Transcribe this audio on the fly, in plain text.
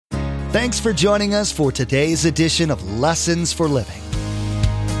Thanks for joining us for today's edition of Lessons for Living.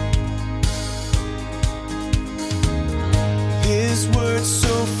 His word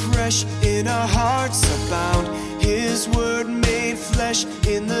so fresh in our hearts abound. His word made flesh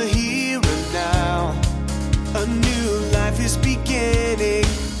in the here and now. A new life is beginning.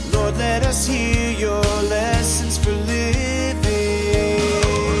 Lord, let us hear your lessons for living.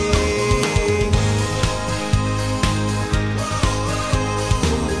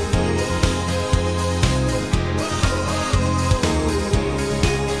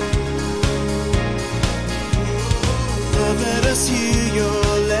 Lord, let us hear your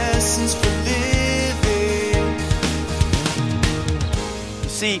lessons for living.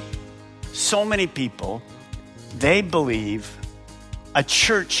 See, so many people, they believe a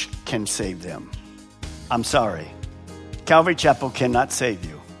church can save them. I'm sorry. Calvary Chapel cannot save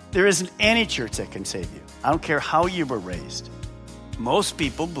you. There isn't any church that can save you. I don't care how you were raised. Most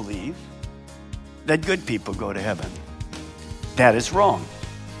people believe that good people go to heaven. That is wrong.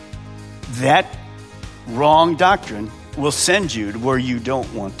 That wrong doctrine will send you to where you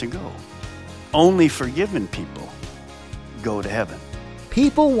don't want to go. Only forgiven people go to heaven.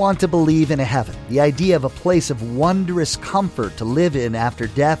 People want to believe in a heaven. The idea of a place of wondrous comfort to live in after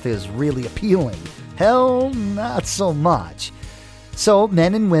death is really appealing. Hell, not so much. So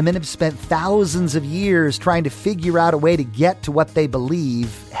men and women have spent thousands of years trying to figure out a way to get to what they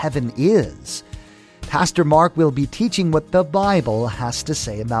believe heaven is. Pastor Mark will be teaching what the Bible has to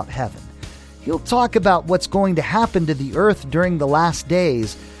say about heaven. He'll talk about what's going to happen to the earth during the last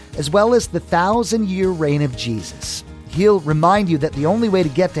days, as well as the 1,000-year reign of Jesus. He'll remind you that the only way to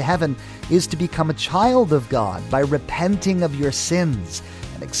get to heaven is to become a child of God by repenting of your sins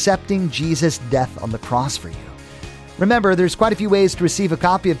and accepting Jesus' death on the cross for you. Remember, there's quite a few ways to receive a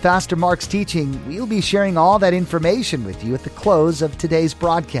copy of Pastor Mark's teaching. We'll be sharing all that information with you at the close of today's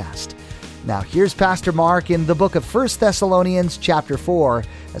broadcast. Now, here's Pastor Mark in the book of 1 Thessalonians chapter 4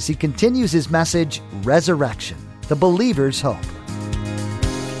 as he continues his message, Resurrection, the Believer's Hope.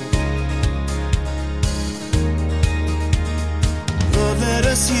 Let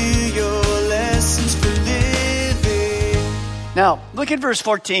us hear your lessons for living. Now, look at verse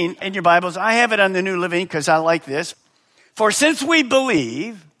 14 in your Bibles. I have it on the New Living because I like this. For since we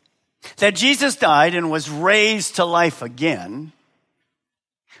believe that Jesus died and was raised to life again,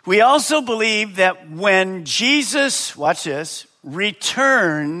 we also believe that when Jesus, watch this,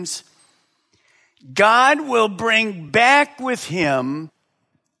 returns, God will bring back with him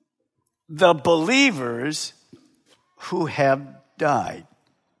the believers who have died.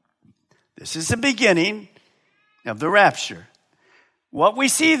 This is the beginning of the rapture. What we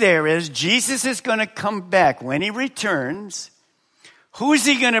see there is Jesus is going to come back. When he returns, who's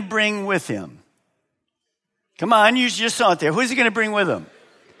he going to bring with him? Come on, you just saw it there. Who's he going to bring with him?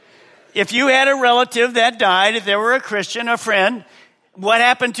 If you had a relative that died, if they were a Christian, a friend, what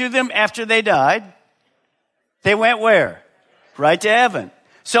happened to them after they died? They went where? Right to heaven.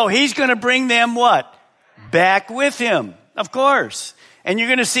 So he's going to bring them what? Back with him, of course. And you're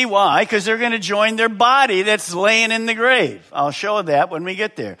going to see why, because they're going to join their body that's laying in the grave. I'll show that when we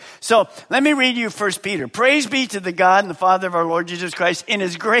get there. So let me read you 1 Peter. Praise be to the God and the Father of our Lord Jesus Christ. In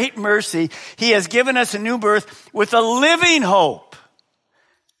his great mercy, he has given us a new birth with a living hope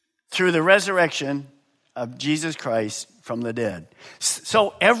through the resurrection of Jesus Christ from the dead.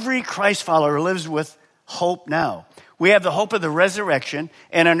 So every Christ follower lives with hope now. We have the hope of the resurrection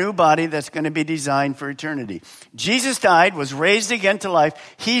and a new body that's going to be designed for eternity. Jesus died, was raised again to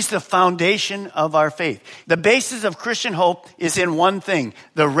life. He's the foundation of our faith. The basis of Christian hope is in one thing,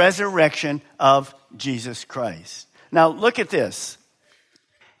 the resurrection of Jesus Christ. Now look at this.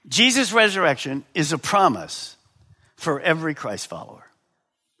 Jesus' resurrection is a promise for every Christ follower.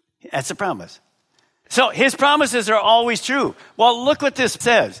 That's a promise. So his promises are always true. Well, look what this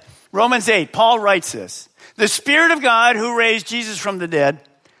says. Romans 8, Paul writes this. The Spirit of God who raised Jesus from the dead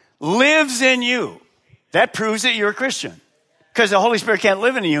lives in you. That proves that you're a Christian. Because the Holy Spirit can't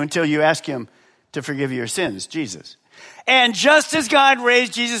live in you until you ask him to forgive your sins, Jesus. And just as God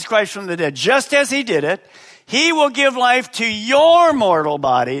raised Jesus Christ from the dead, just as he did it, he will give life to your mortal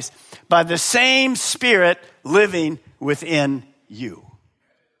bodies by the same Spirit living within you.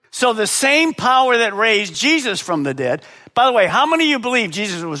 So the same power that raised Jesus from the dead. By the way, how many of you believe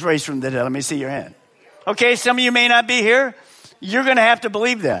Jesus was raised from the dead? Let me see your hand. Okay, some of you may not be here. You're going to have to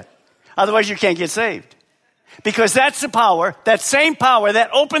believe that. Otherwise, you can't get saved. Because that's the power, that same power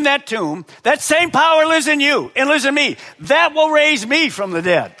that opened that tomb, that same power lives in you and lives in me. That will raise me from the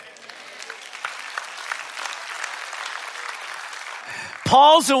dead.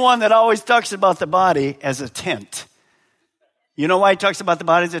 Paul's the one that always talks about the body as a tent. You know why he talks about the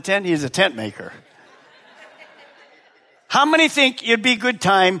body as a tent? He's a tent maker. How many think it'd be a good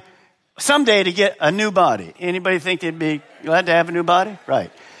time someday to get a new body? Anybody think they'd be glad to have a new body?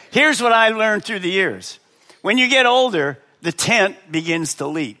 Right. Here's what I learned through the years. When you get older, the tent begins to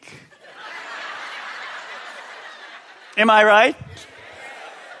leak. Am I right?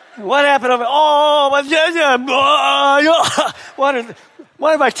 What happened over? What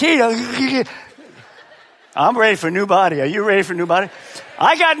are my teeth? I'm ready for a new body. Are you ready for a new body?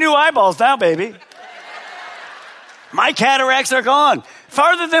 I got new eyeballs now, baby. My cataracts are gone.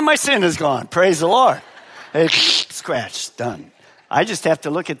 Farther than my sin is gone. Praise the Lord. Scratch, done. I just have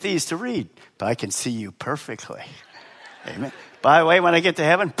to look at these to read. But I can see you perfectly. Amen. By the way, when I get to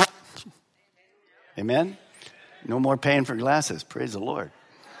heaven, amen, no more paying for glasses. Praise the Lord.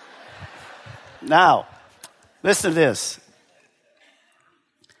 Now, listen to this.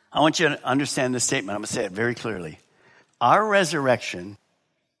 I want you to understand this statement. I'm going to say it very clearly. Our resurrection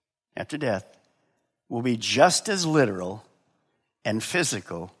after death will be just as literal and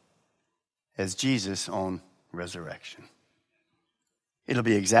physical as Jesus' own resurrection. It'll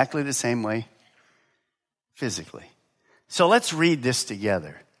be exactly the same way physically. So let's read this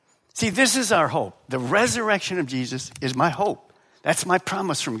together. See, this is our hope. The resurrection of Jesus is my hope. That's my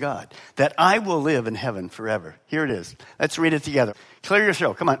promise from God, that I will live in heaven forever. Here it is. Let's read it together. Clear your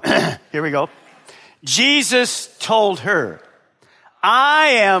throat. Come on. Here we go. Jesus told her, I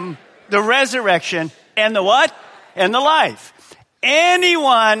am the resurrection and the what? And the life.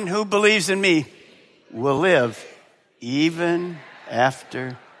 Anyone who believes in me will live even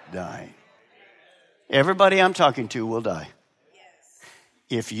after dying. Everybody I'm talking to will die.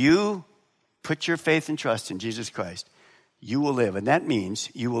 If you put your faith and trust in Jesus Christ, you will live, and that means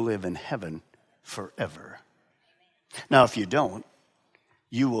you will live in heaven forever. Now, if you don't,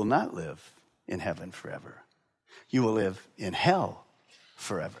 you will not live in heaven forever. You will live in hell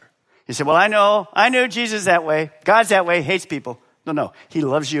forever. You say, well, I knew Jesus that way. God's that way, hates people. No. He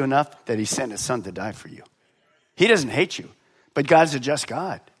loves you enough that he sent his son to die for you. He doesn't hate you, but God's a just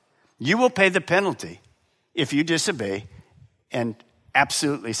God. You will pay the penalty if you disobey and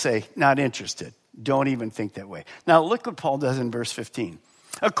absolutely say, not interested. Don't even think that way. Now, look what Paul does in verse 15.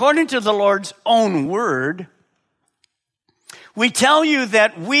 According to the Lord's own word, we tell you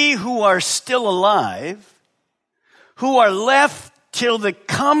that we who are still alive, who are left till the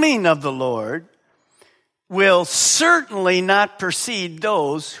coming of the Lord, will certainly not precede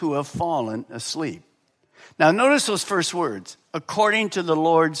those who have fallen asleep. Now, notice those first words, according to the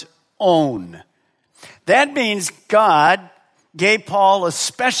Lord's own. That means God gave Paul a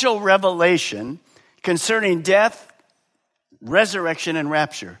special revelation concerning death, resurrection, and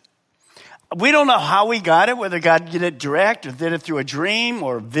rapture. We don't know how he got it, whether God did it direct or did it through a dream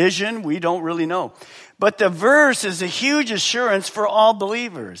or vision. We don't really know. But the verse is a huge assurance for all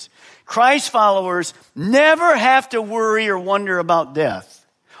believers. Christ followers never have to worry or wonder about death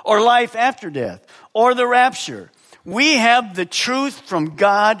or life after death or the rapture. We have the truth from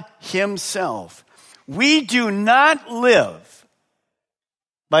God himself. We do not live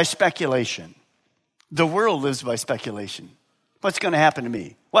by speculation. The world lives by speculation. What's going to happen to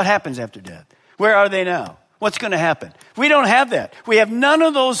me? What happens after death? Where are they now? What's going to happen? We don't have that. We have none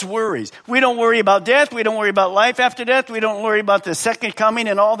of those worries. We don't worry about death. We don't worry about life after death. We don't worry about the second coming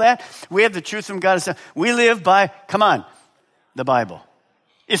and all that. We have the truth from God. We live by, come on, the Bible.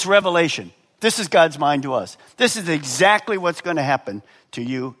 It's revelation. This is God's mind to us. This is exactly what's going to happen to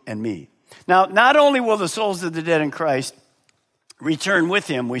you and me. Now, not only will the souls of the dead in Christ return with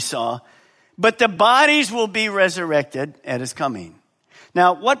him, we saw, but the bodies will be resurrected at his coming.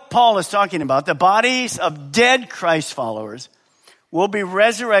 Now, what Paul is talking about, the bodies of dead Christ followers will be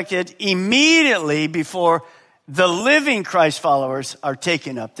resurrected immediately before the living Christ followers are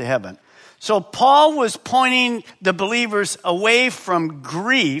taken up to heaven. So Paul was pointing the believers away from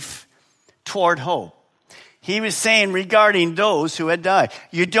grief toward hope. He was saying regarding those who had died,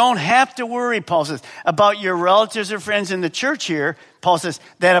 you don't have to worry, Paul says, about your relatives or friends in the church here, Paul says,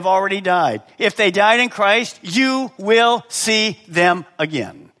 that have already died. If they died in Christ, you will see them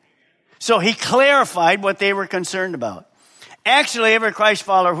again. So he clarified what they were concerned about. Actually, every Christ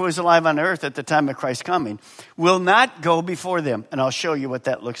follower who is alive on earth at the time of Christ's coming will not go before them. And I'll show you what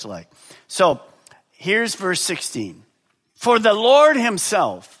that looks like. So here's verse 16. For the Lord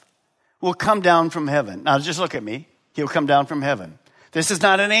himself will come down from heaven. Now just look at me. He'll come down from heaven. This is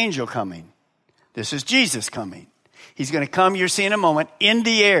not an angel coming. This is Jesus coming. He's going to come, you'll see in a moment, in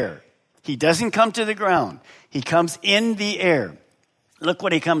the air. He doesn't come to the ground. He comes in the air. Look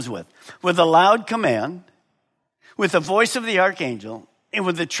what he comes with. With a loud command, with the voice of the archangel, and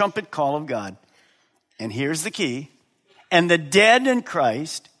with the trumpet call of God. And here's the key. and the dead in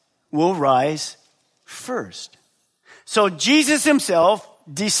Christ will rise first. So Jesus himself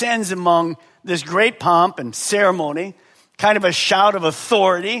descends among this great pomp and ceremony, kind of a shout of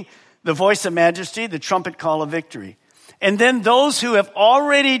authority, the voice of majesty, the trumpet call of victory. And then those who have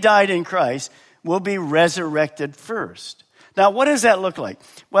already died in Christ will be resurrected first. Now, what does that look like?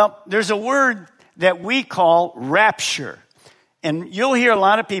 Well, there's a word that we call rapture. And you'll hear a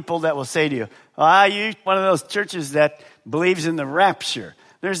lot of people that will say to you, you're one of those churches that believes in the rapture.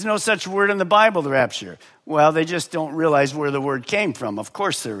 There's no such word in the Bible, the rapture. Well, they just don't realize where the word came from. Of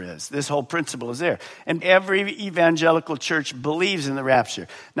course there is. This whole principle is there. And every evangelical church believes in the rapture.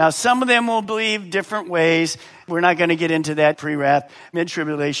 Now, some of them will believe different ways. We're not going to get into that pre-wrath,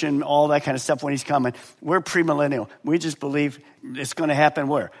 mid-tribulation, all that kind of stuff when he's coming. We're premillennial. We just believe it's going to happen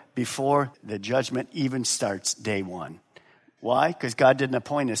where? Before the judgment even starts, day one. Why? Because God didn't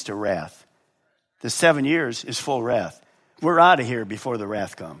appoint us to wrath. The 7 years is full wrath. We're out of here before the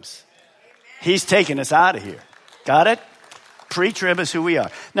wrath comes. He's taking us out of here. Got it? Pre-trib is who we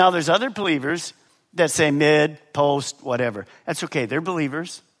are. Now, there's other believers that say mid, post, whatever. That's okay. They're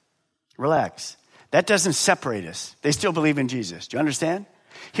believers. Relax. That doesn't separate us. They still believe in Jesus. Do you understand?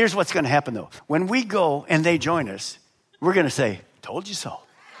 Here's what's going to happen, though. When we go and they join us, we're going to say, told you so.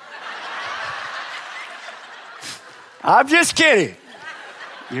 I'm just kidding.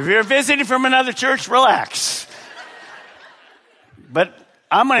 If you're visiting from another church, relax. But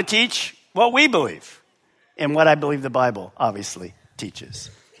I'm going to teach what we believe and what I believe the Bible obviously teaches.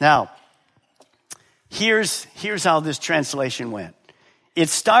 Now, here's how this translation went. It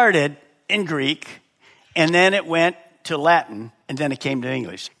started in Greek, and then it went to Latin, and then it came to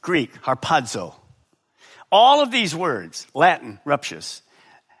English. Greek, harpazo. All of these words, Latin, ruptious,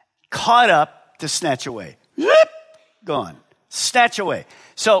 caught up to snatch away. Gone. Snatch away.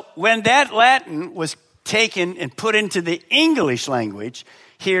 So when that Latin was taken and put into the English language,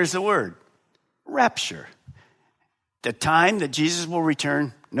 here's the word, rapture. The time that Jesus will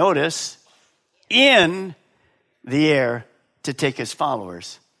return, notice, in the air to take his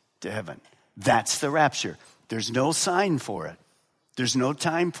followers to heaven. That's the rapture. There's no sign for it. There's no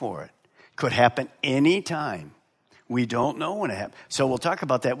time for it. Could happen any time. We don't know when it happens. So we'll talk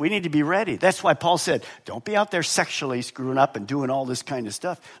about that. We need to be ready. That's why Paul said, don't be out there sexually screwing up and doing all this kind of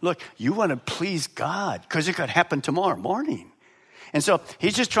stuff. Look, you want to please God because it could happen tomorrow morning. And so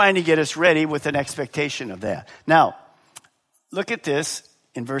he's just trying to get us ready with an expectation of that. Now, look at this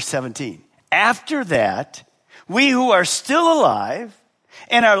in verse 17. After that, we who are still alive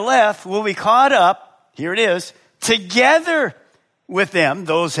and are left will be caught up, here it is, together with them,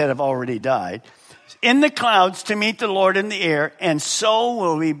 those that have already died, in the clouds to meet the Lord in the air, and so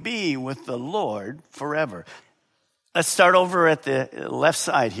will we be with the Lord forever. Let's start over at the left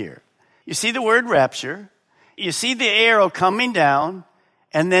side here. You see the word rapture. You see the arrow coming down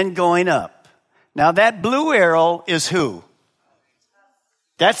and then going up. Now that blue arrow is who?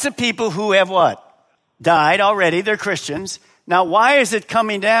 That's the people who have what? Died already. They're Christians. Now why is it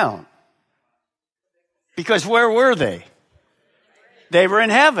coming down? Because where were they? They were in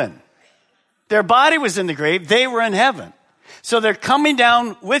heaven. Their body was in the grave. They were in heaven. So they're coming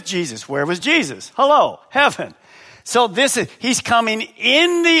down with Jesus. Where was Jesus? Hello, heaven. So he's coming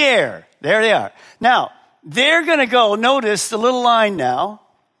in the air. There they are. Now, they're going to go, notice the little line now.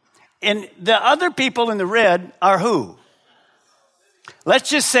 And the other people in the red are who? Let's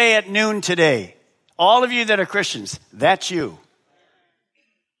just say at noon today, all of you that are Christians, that's you.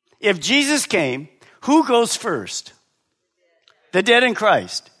 If Jesus came, who goes first? The dead in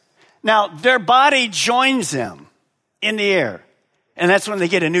Christ. Now, their body joins them in the air. And that's when they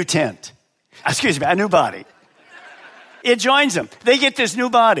get a new tent. A new body. It joins them. They get this new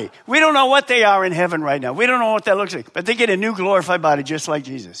body. We don't know what they are in heaven right now. We don't know what that looks like. But they get a new glorified body just like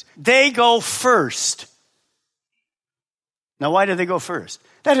Jesus. They go first. Now, why do they go first?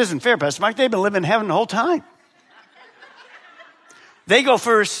 That isn't fair, Pastor Mark. They've been living in heaven the whole time. They go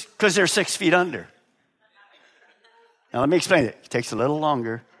first because they're 6 feet under. Now, let me explain it. It takes a little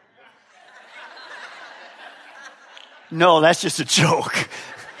longer. No, that's just a joke.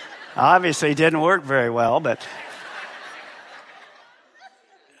 Obviously, it didn't work very well, but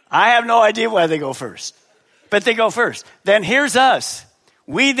I have no idea why they go first. But they go first. Then here's us.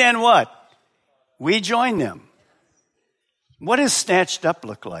 We then what? We join them. What does snatched up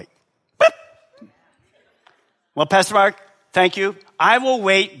look like? Well, Pastor Mark, thank you. I will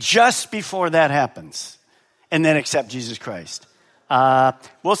wait just before that happens and then accept Jesus Christ.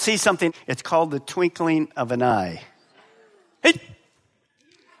 We'll see something. It's called the twinkling of an eye. Hey,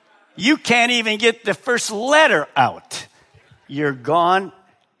 you can't even get the first letter out. You're gone.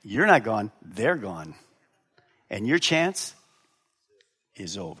 You're not gone. They're gone. and your chance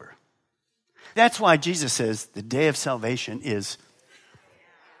is over. That's why Jesus says the day of salvation is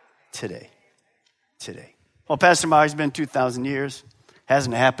today. Today. Well, Pastor Mark, it's been 2,000 years.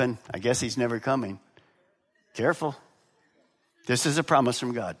 Hasn't happened. I guess he's never coming. Careful. This is a promise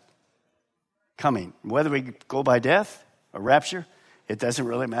from God. Coming. Whether we go by death or rapture, it doesn't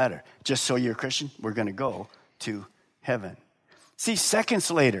really matter. Just so you're a Christian, we're going to go to heaven. See,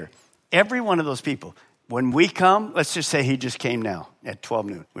 seconds later, every one of those people, when we come, let's just say he just came now at 12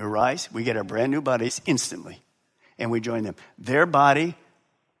 noon. We rise, we get our brand new bodies instantly, and we join them. Their body,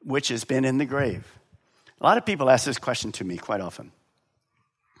 which has been in the grave. A lot of people ask this question to me quite often.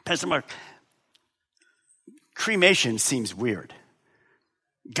 Pastor Mark, cremation seems weird.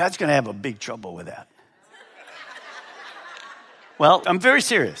 God's going to have a big trouble with that. Well, I'm very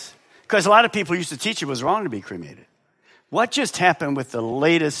serious, because a lot of people used to teach it was wrong to be cremated. What just happened with the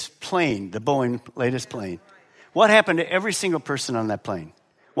latest plane, the Boeing latest plane? What happened to every single person on that plane?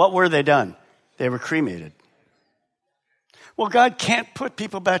 What were they done? They were cremated. Well, God can't put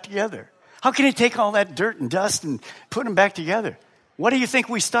people back together. How can he take all that dirt and dust and put them back together? What do you think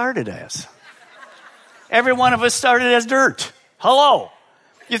we started as? Every one of us started as dirt. Hello.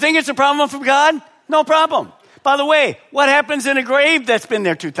 You think it's a problem from God? No problem. By the way, what happens in a grave that's been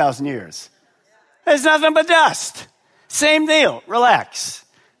there 2,000 years? There's nothing but dust. Same deal. Relax.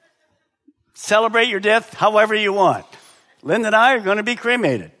 Celebrate your death however you want. Linda and I are going to be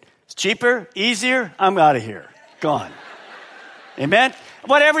cremated. It's cheaper, easier. I'm out of here. Gone. Amen?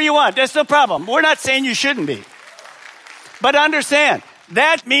 Whatever you want. That's no problem. We're not saying you shouldn't be. But understand,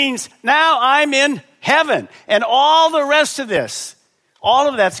 that means now I'm in heaven. And all the rest of this, all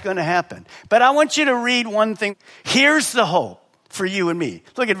of that's going to happen. But I want you to read one thing. Here's the hope for you and me.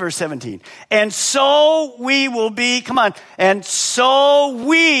 Look at verse 17. And so we will be, come on, and so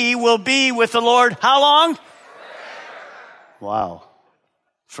we will be with the Lord. How long? Forever. Wow.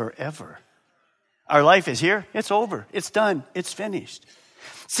 Forever. Our life is here. It's over. It's done. It's finished.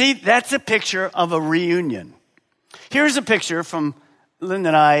 See, that's a picture of a reunion. Here's a picture from Linda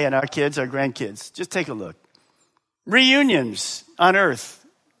and I and our kids, our grandkids. Just take a look. Reunions on earth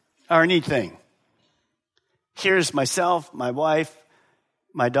are a neat thing. Here's myself, my wife,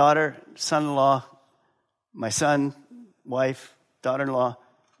 my daughter, son-in-law, my son, wife, daughter-in-law,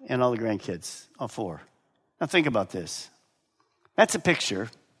 and all the grandkids, all four. Now think about this. That's a picture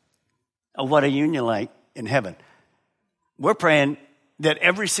of what a union like in heaven. We're praying that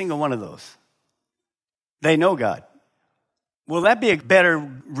every single one of those, they know God. Will that be a better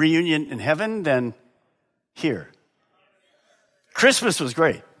reunion in heaven than here? Christmas was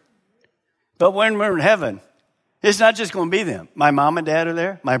great. But when we're in heaven, it's not just going to be them. My mom and dad are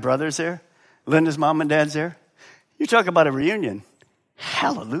there. My brother's there. Linda's mom and dad's there. You talk about a reunion.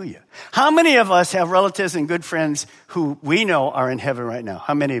 Hallelujah. How many of us have relatives and good friends who we know are in heaven right now?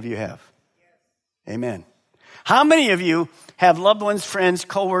 How many of you have? Amen. How many of you have loved ones, friends,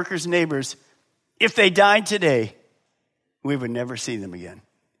 co-workers, neighbors? If they died today, we would never see them again.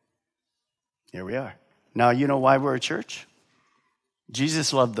 Here we are. Now, you know why we're a church?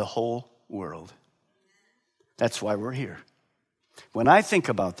 Jesus loved the whole world. That's why we're here. When I think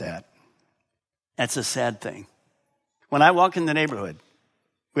about that, that's a sad thing. When I walk in the neighborhood,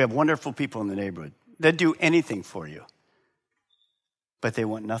 we have wonderful people in the neighborhood that do anything for you, but they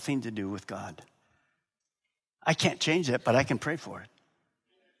want nothing to do with God. I can't change that, but I can pray for it.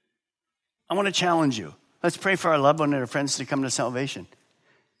 I want to challenge you. Let's pray for our loved one and our friends to come to salvation.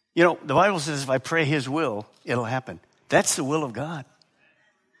 You know, the Bible says if I pray his will, it'll happen. That's the will of God.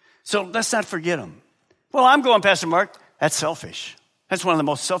 So let's not forget him. Well, I'm going, Pastor Mark. That's selfish. That's one of the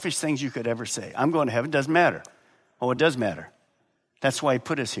most selfish things you could ever say. I'm going to heaven. Doesn't matter. Oh, it does matter. That's why he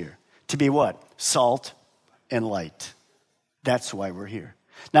put us here. To be what? Salt and light. That's why we're here.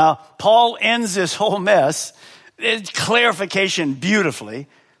 Now, Paul ends this whole mess, clarification beautifully,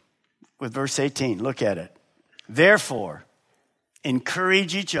 with verse 18. Look at it. Therefore,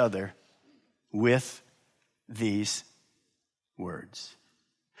 encourage each other with these words.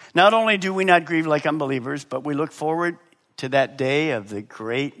 Not only do we not grieve like unbelievers, but we look forward to that day of the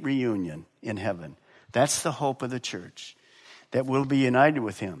great reunion in heaven. That's the hope of the church, that we'll be united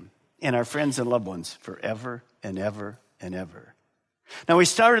with him and our friends and loved ones forever and ever and ever. Now, we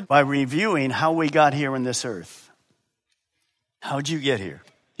started by reviewing how we got here on this earth. How'd you get here?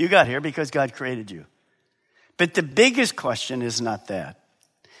 You got here because God created you. But the biggest question is not that.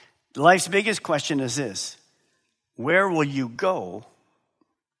 Life's biggest question is this: where will you go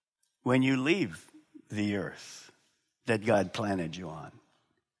when you leave the earth that God planted you on?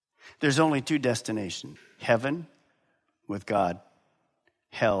 There's only two destinations: heaven with God,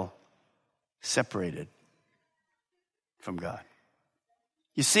 hell separated from God.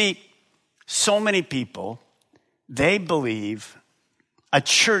 You see, so many people, they believe a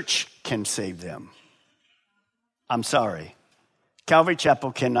church can save them. I'm sorry. Calvary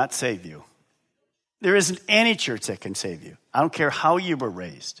Chapel cannot save you. There isn't any church that can save you. I don't care how you were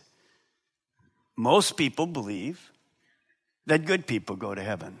raised. Most people believe that good people go to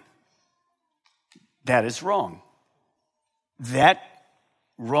heaven. That is wrong. That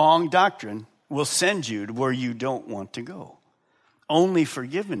wrong doctrine will send you to where you don't want to go. Only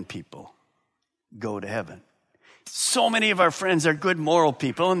forgiven people go to heaven. So many of our friends are good moral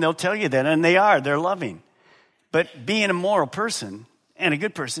people, and they'll tell you that, and they are. They're loving. But being a moral person and a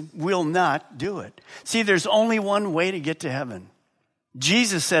good person will not do it. See, there's only one way to get to heaven.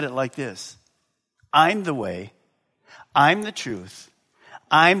 Jesus said it like this: I'm the way, I'm the truth,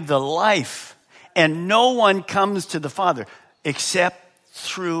 I'm the life, and no one comes to the Father except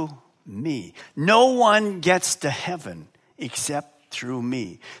through me. No one gets to heaven except through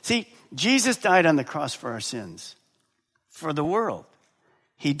me. See, Jesus died on the cross for our sins, for the world.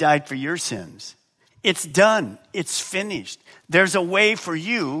 He died for your sins. It's done. It's finished. There's a way for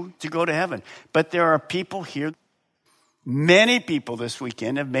you to go to heaven. But there are people here, many people this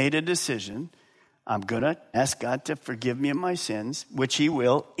weekend have made a decision. I'm going to ask God to forgive me of my sins, which he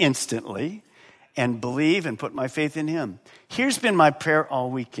will instantly, and believe and put my faith in him. Here's been my prayer all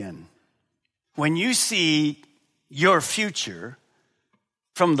weekend. When you see your future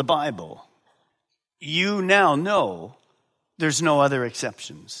from the Bible, you now know there's no other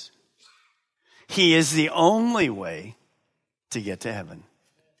exceptions. He is the only way to get to heaven.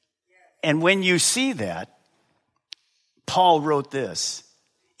 And when you see that, Paul wrote this: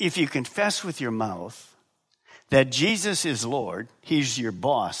 if you confess with your mouth that Jesus is Lord, he's your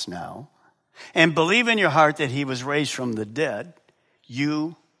boss now, and believe in your heart that he was raised from the dead,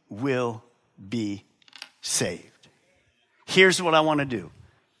 you will be saved. Here's what I want to do.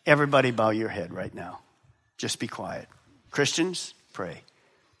 Everybody bow your head right now. Just be quiet. Christians, pray.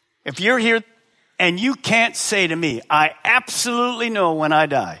 If you're here and you can't say to me, I absolutely know when I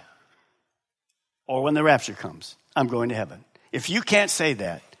die or when the rapture comes, I'm going to heaven. If you can't say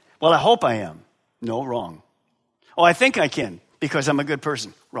that, well, I hope I am. No, wrong. Oh, I think I can because I'm a good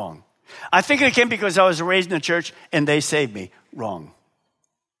person. Wrong. I think I can because I was raised in a church and they saved me. Wrong.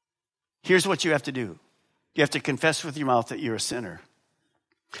 Here's what you have to do. You have to confess with your mouth that you're a sinner.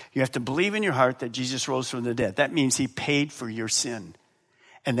 You have to believe in your heart that Jesus rose from the dead. That means he paid for your sin.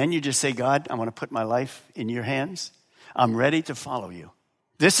 And then you just say, God, I want to put my life in your hands. I'm ready to follow you.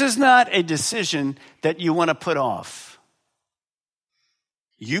 This is not a decision that you want to put off.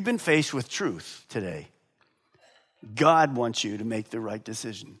 You've been faced with truth today. God wants you to make the right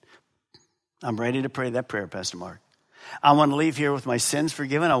decision. I'm ready to pray that prayer, Pastor Mark. I want to leave here with my sins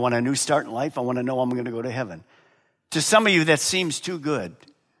forgiven. I want a new start in life. I want to know I'm going to go to heaven. To some of you, that seems too good.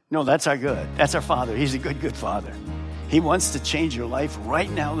 No, that's our good. That's our Father. He's a good, good Father. He wants to change your life right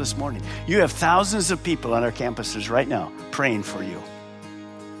now this morning. You have thousands of people on our campuses right now praying for you.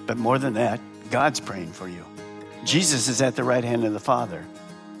 But more than that, God's praying for you. Jesus is at the right hand of the Father.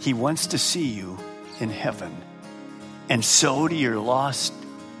 He wants to see you in heaven. And so do your lost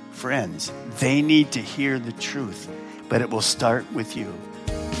friends. They need to hear the truth, but it will start with you.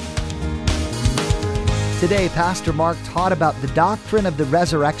 Today, Pastor Mark taught about the doctrine of the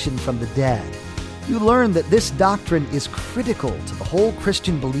resurrection from the dead. You learned that this doctrine is critical to the whole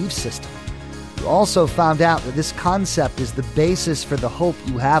Christian belief system. You also found out that this concept is the basis for the hope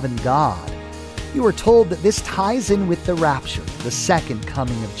you have in God. You were told that this ties in with the rapture, the second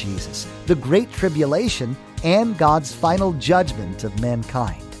coming of Jesus, the Great Tribulation, and God's final judgment of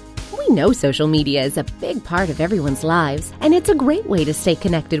mankind. We know social media is a big part of everyone's lives, and it's a great way to stay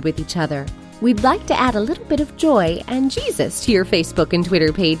connected with each other. We'd like to add a little bit of joy and Jesus to your Facebook and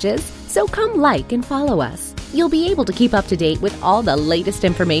Twitter pages, so come like and follow us. You'll be able to keep up to date with all the latest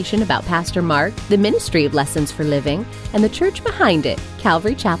information about Pastor Mark, the ministry of Lessons for Living, and the church behind it,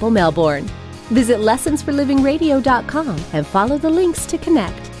 Calvary Chapel, Melbourne. Visit lessonsforlivingradio.com and follow the links to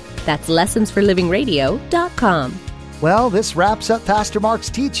connect. That's lessonsforlivingradio.com. Well, this wraps up Pastor Mark's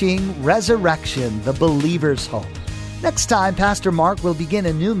teaching, Resurrection, the Believer's Hope. Next time, Pastor Mark will begin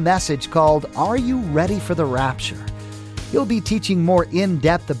a new message called, Are You Ready for the Rapture? He'll be teaching more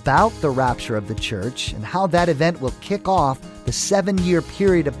in-depth about the rapture of the church and how that event will kick off the 7-year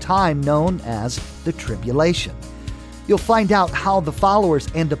period of time known as the Tribulation. You'll find out how the followers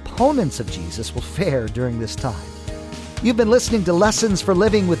and opponents of Jesus will fare during this time. You've been listening to Lessons for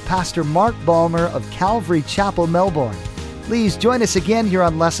Living with Pastor Mark Balmer of Calvary Chapel, Melbourne. Please join us again here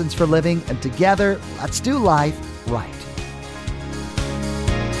on Lessons for Living, and together, let's do life right.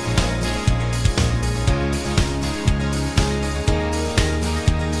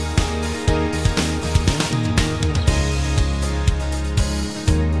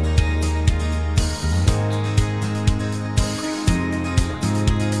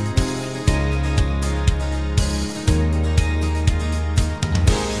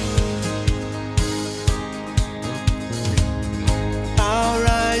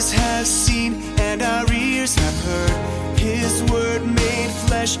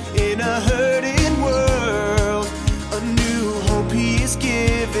 flesh in a hurting world. A new hope he is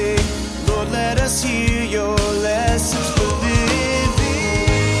giving.